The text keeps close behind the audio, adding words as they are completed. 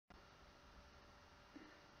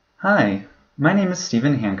Hi, my name is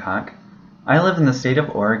Stephen Hancock. I live in the state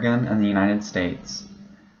of Oregon in the United States.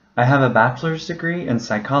 I have a bachelor's degree in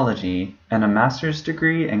psychology and a master's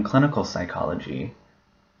degree in clinical psychology.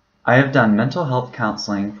 I have done mental health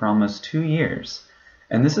counseling for almost 2 years,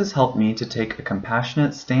 and this has helped me to take a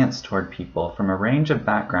compassionate stance toward people from a range of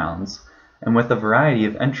backgrounds and with a variety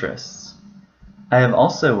of interests. I have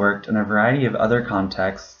also worked in a variety of other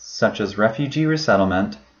contexts such as refugee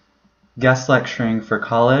resettlement, guest lecturing for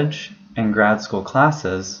college and grad school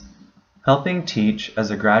classes, helping teach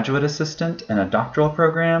as a graduate assistant in a doctoral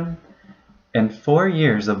program, and 4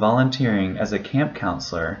 years of volunteering as a camp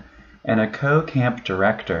counselor and a co-camp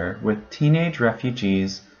director with teenage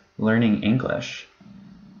refugees learning English.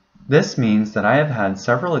 This means that I have had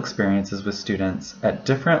several experiences with students at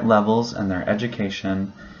different levels in their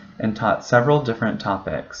education and taught several different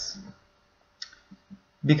topics.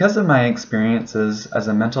 Because of my experiences as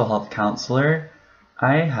a mental health counselor,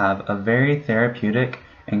 I have a very therapeutic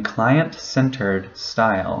and client-centered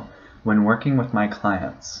style when working with my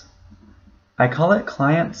clients. I call it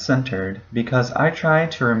client-centered because I try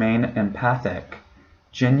to remain empathic,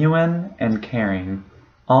 genuine, and caring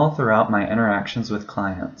all throughout my interactions with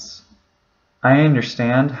clients. I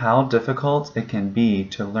understand how difficult it can be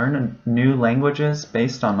to learn new languages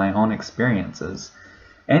based on my own experiences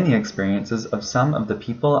and the experiences of some of the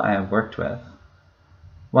people I have worked with.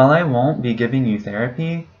 While I won't be giving you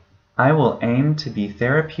therapy, I will aim to be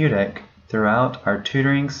therapeutic throughout our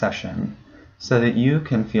tutoring session so that you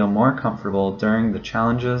can feel more comfortable during the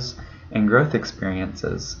challenges and growth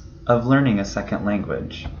experiences of learning a second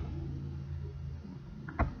language.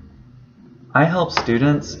 I help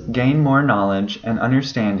students gain more knowledge and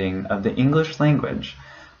understanding of the English language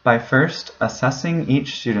by first assessing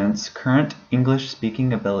each student's current English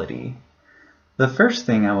speaking ability. The first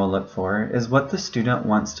thing I will look for is what the student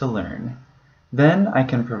wants to learn. Then I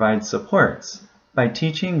can provide supports by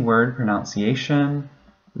teaching word pronunciation,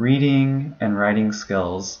 reading, and writing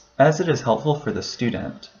skills as it is helpful for the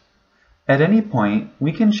student. At any point,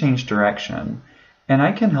 we can change direction, and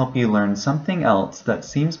I can help you learn something else that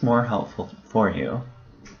seems more helpful for you.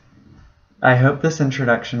 I hope this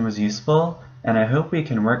introduction was useful, and I hope we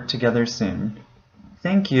can work together soon.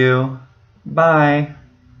 Thank you. Bye.